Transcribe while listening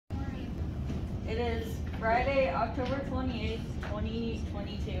It is Friday, October 28th,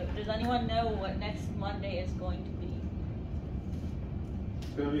 2022. Does anyone know what next Monday is going to be?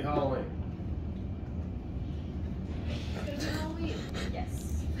 It's gonna be Halloween.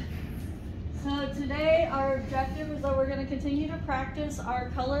 Yes. So today our objective is that we're going to continue to practice our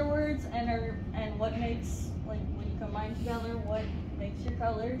color words and what makes, like when you combine together, what makes your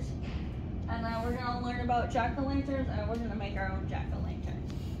colors. And then we're going to learn about jack-o'-lanterns, and we're going to make our own jack-o'-lantern.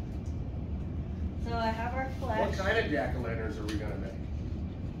 So I have our flash. What kind of jack-o'-lanterns are we gonna make?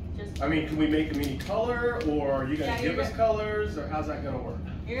 Just, I mean, can we make them any color, or are you gonna give us colors, or how's that gonna work?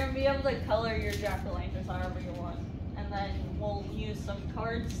 you're going to be able to color your jack-o'-lanterns however you want. And then we'll use some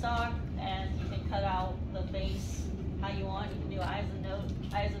cardstock, and you can cut out the base how you want. You can do eyes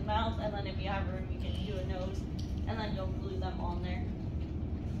and mouth, and then if you have room, you can do a nose, and then you'll glue them on there.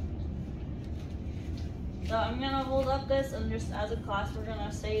 So I'm gonna hold up this, and just as a class, we're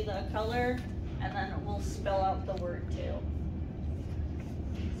gonna say the color, and then we'll spell out the word too.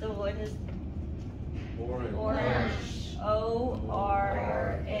 So what is Orange. orange? O-R-A-N-G-E.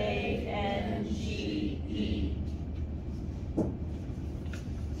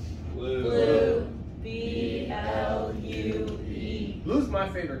 Blue. Blue. B-L-U-E. Blue's my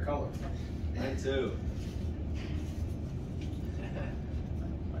favorite color. Mine too.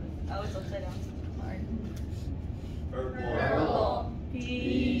 Oh, it's upside down. Sorry. Purple. Purple.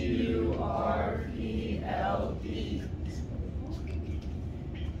 P-U-R-P-L-E.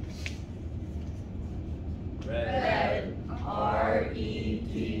 Red. Red.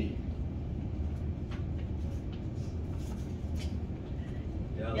 R-E-D.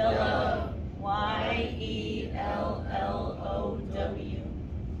 Yellow. Y-E-L-L-O-W.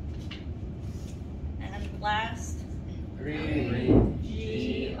 And last, Green.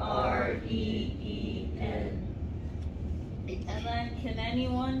 G-R-E-E-N. And then can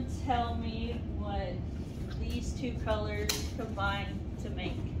anyone tell me what these two colors combine to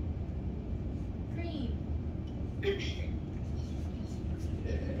make? Green.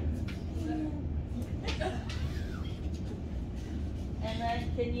 And then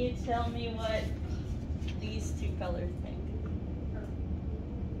can you tell me what these two colors make?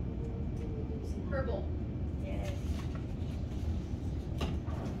 Purple. Yay.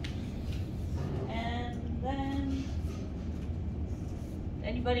 And then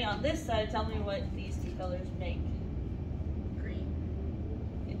anybody on this side tell me what these two colors make? Green.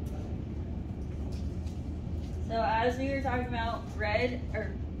 So as we were talking about, red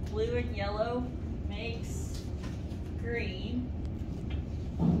or blue and yellow makes green.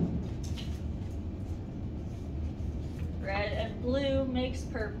 Red and blue makes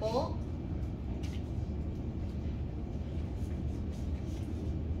purple.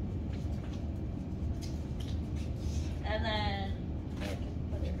 And then I can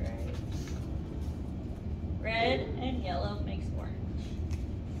put it right. Red and yellow makes orange.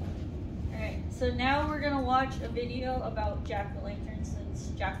 Alright, so now we're gonna watch a video about jack-o'-lanterns,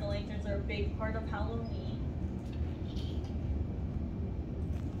 since jack-o'-lanterns are a big part of Halloween.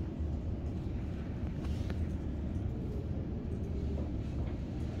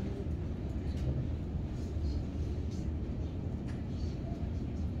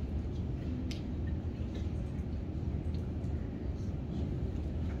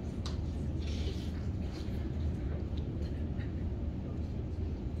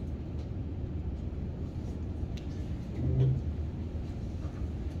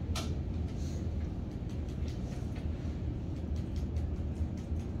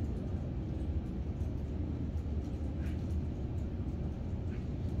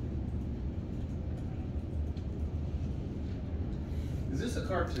 Is this a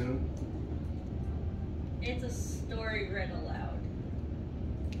cartoon? It's a story read aloud.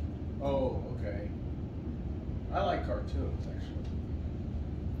 Oh, okay. I like cartoons, actually.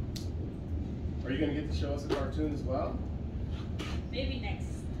 Are you gonna get to show us a cartoon as well? Maybe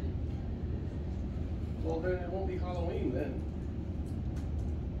next. Well, then it won't be Halloween then.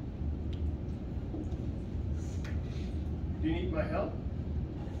 Do you need my help?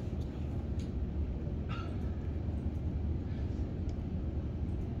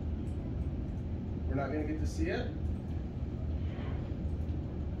 We're not gonna get to see it?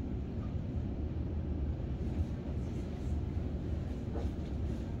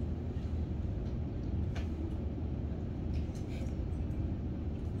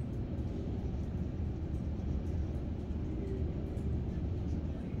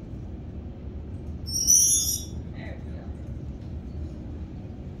 There we go.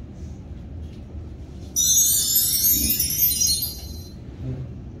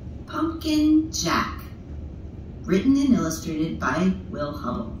 Pumpkin Jack, written and illustrated by Will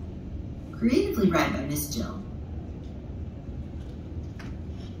Hubble. creatively read by Miss Jill.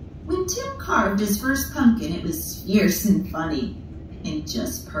 When Tim carved his first pumpkin, it was fierce and funny and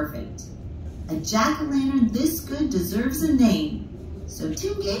just perfect. A jack-o'-lantern this good deserves a name, so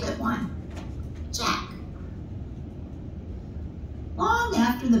Tim gave it one, Jack. Long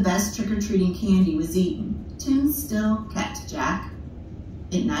after the best trick-or-treating candy was eaten, Tim still kept Jack.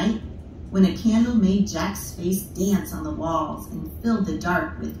 At night, when a candle made Jack's face dance on the walls and filled the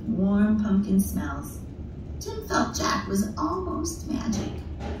dark with warm pumpkin smells, Tim felt Jack was almost magic.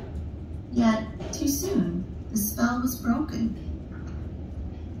 Yet, too soon, the spell was broken.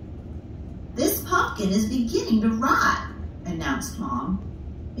 "This pumpkin is beginning to rot," announced Mom.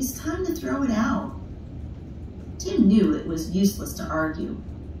 "It's time to throw it out." Tim knew it was useless to argue.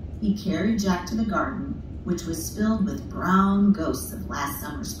 He carried Jack to the garden, which was filled with brown ghosts of last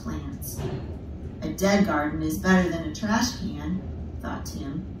summer's plants. A dead garden is better than a trash can, thought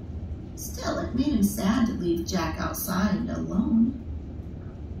Tim. Still, it made him sad to leave Jack outside alone.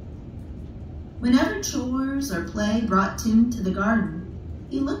 Whenever chores or play brought Tim to the garden,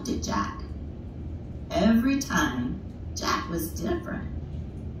 he looked at Jack. Every time, Jack was different.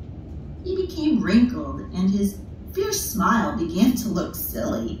 He became wrinkled and his fierce smile began to look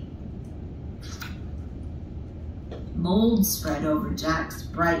silly. Mold spread over Jack's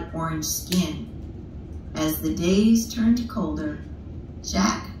bright orange skin. As the days turned colder,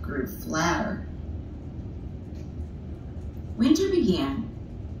 Jack grew flatter. Winter began.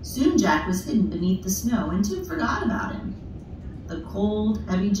 Soon Jack was hidden beneath the snow and Tim forgot about him. The cold,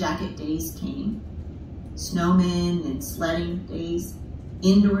 heavy jacket days came. Snowmen and sledding days,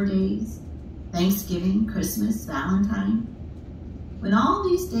 indoor days, Thanksgiving, Christmas, Valentine. When all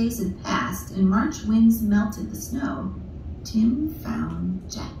these days had passed and March winds melted the snow, Tim found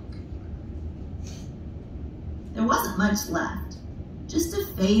Jack. There wasn't much left, just a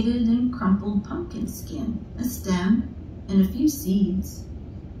faded and crumpled pumpkin skin, a stem, and a few seeds.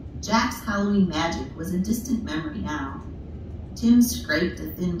 Jack's Halloween magic was a distant memory now. Tim scraped a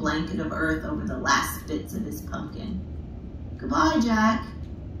thin blanket of earth over the last bits of his pumpkin. "Goodbye, Jack,"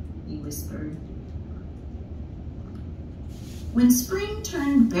 he whispered. When spring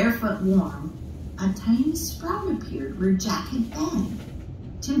turned barefoot warm, a tiny sprout appeared where Jack had been.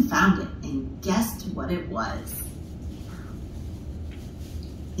 Tim found it and guessed what it was.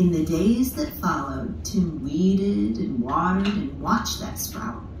 In the days that followed, Tim weeded and watered and watched that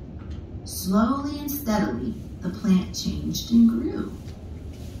sprout. Slowly and steadily, the plant changed and grew.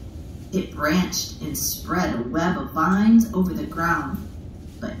 It branched and spread a web of vines over the ground,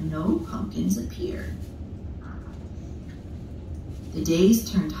 but no pumpkins appeared. The days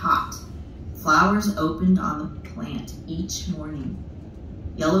turned hot. Flowers opened on the plant each morning.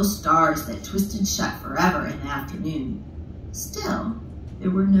 Yellow stars that twisted shut forever in the afternoon. Still, there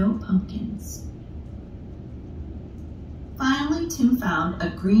were no pumpkins. Finally, Tim found a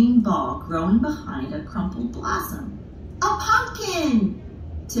green ball growing behind a crumpled blossom. "A pumpkin!"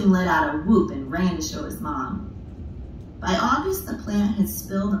 Tim let out a whoop and ran to show his mom. By August, the plant had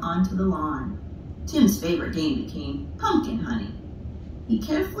spilled onto the lawn. Tim's favorite game became pumpkin hunting. He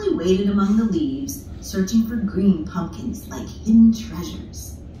carefully waded among the leaves, searching for green pumpkins like hidden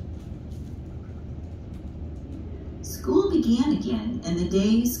treasures. School began again, and the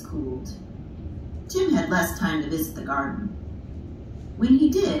days cooled. Tim had less time to visit the garden. When he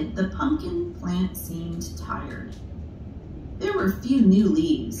did, the pumpkin plant seemed tired. There were few new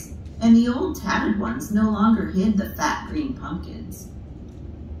leaves, and the old tattered ones no longer hid the fat green pumpkins.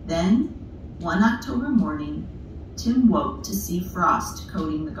 Then, one October morning, Tim woke to see frost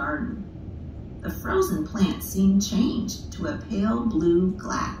coating the garden. The frozen plant seemed changed to a pale blue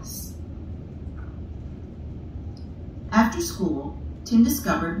glass. After school, Tim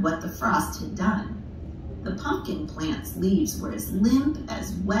discovered what the frost had done. The pumpkin plant's leaves were as limp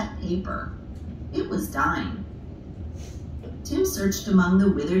as wet paper. It was dying. Tim searched among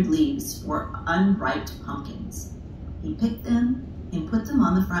the withered leaves for unripe pumpkins. He picked them and put them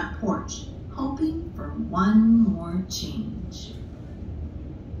on the front porch, hoping for one more change.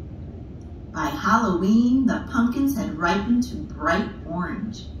 By Halloween, the pumpkins had ripened to bright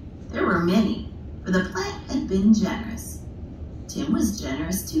orange. There were many, for the plant had been generous. Tim was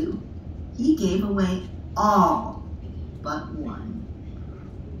generous too. He gave away all but one.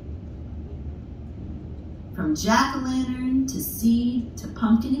 From jack-o'-lantern to seed to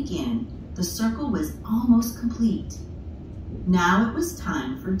pumpkin again, the circle was almost complete. Now it was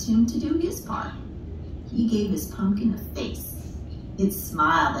time for Tim to do his part. He gave his pumpkin a face. It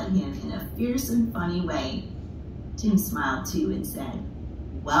smiled at him in a fierce and funny way. Tim smiled too and said,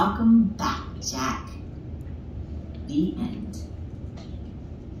 "Welcome back, Jack." The end.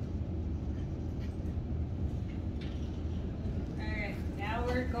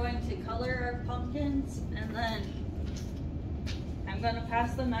 going to color our pumpkins, and then I'm gonna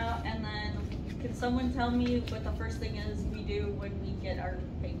pass them out, and then can someone tell me what the first thing is we do when we get our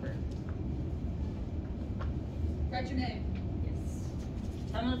paper? Write your name. Yes.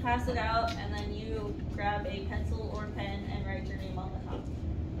 So I'm gonna pass it out, and then you grab a pencil or pen and write your name on the top.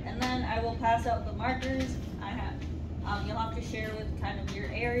 And then I will pass out the markers I have. You'll have to share with kind of your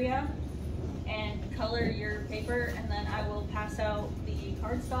area and color your paper, and then I will pass out the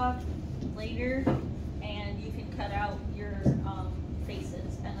cardstock later, and you can cut out your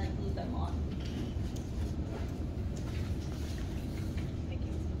faces and then glue them on. Thank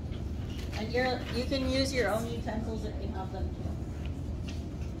you. And you can use your own utensils if you have them too.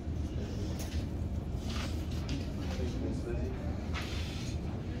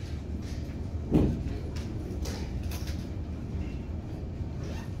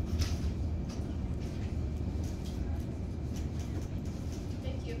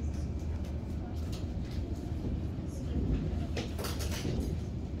 Thank you.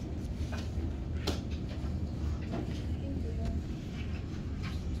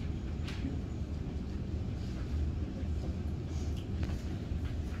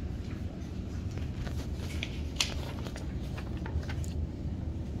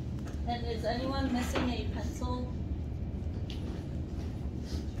 And is anyone missing a pencil?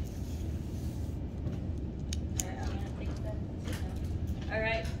 Alright, I'm gonna take that pencil now.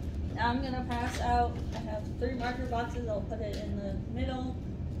 Alright, now I'm gonna pass out, I have 3 marker boxes, I'll put it in the middle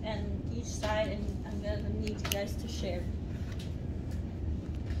and each side, and I'm gonna need you guys to share.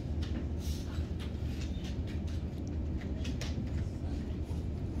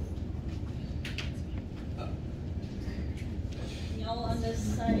 Y'all on this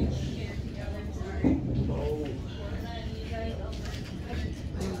side share together. And then you guys over.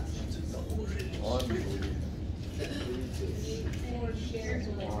 Or share to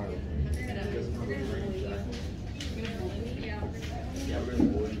like.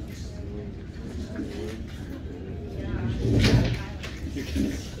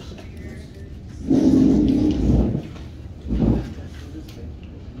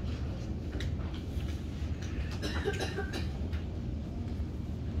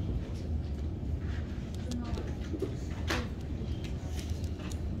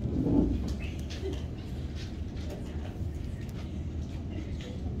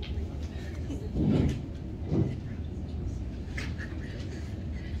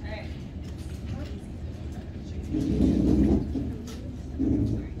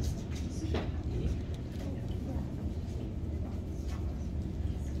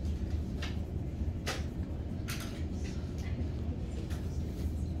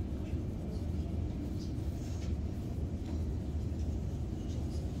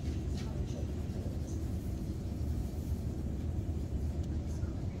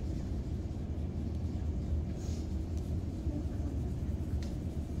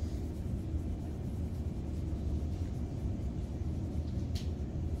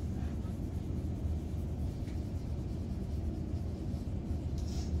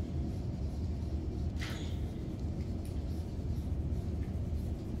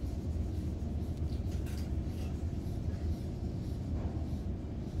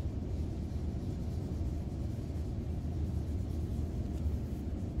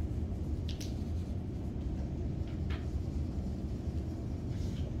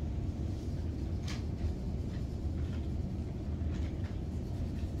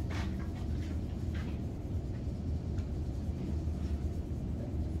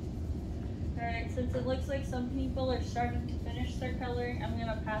 Since it looks like some people are starting to finish their coloring, I'm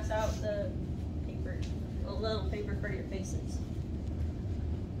gonna pass out the paper, a little paper for your faces.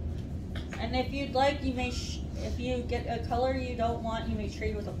 And if you'd like, you may, if you get a color you don't want, you may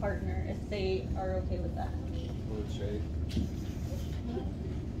trade with a partner if they are okay with that. We'll trade.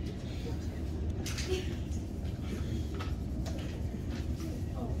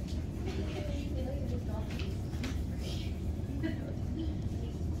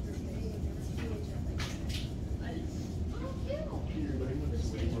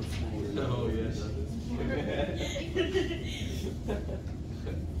 Oh, yes.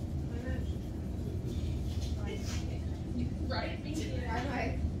 Right? Me too.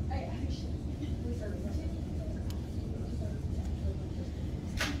 Alright,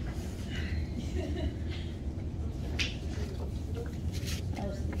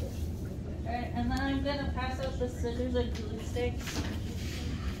 and then I'm gonna pass out the scissors and glue sticks.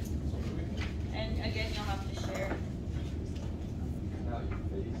 And again, you'll have to share. Not your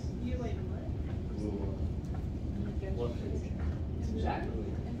face. You wait, what? What face? Exactly.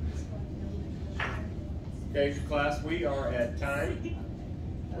 Okay, class, we are at time.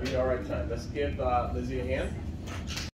 We are right time. Let's give Lizzie a hand.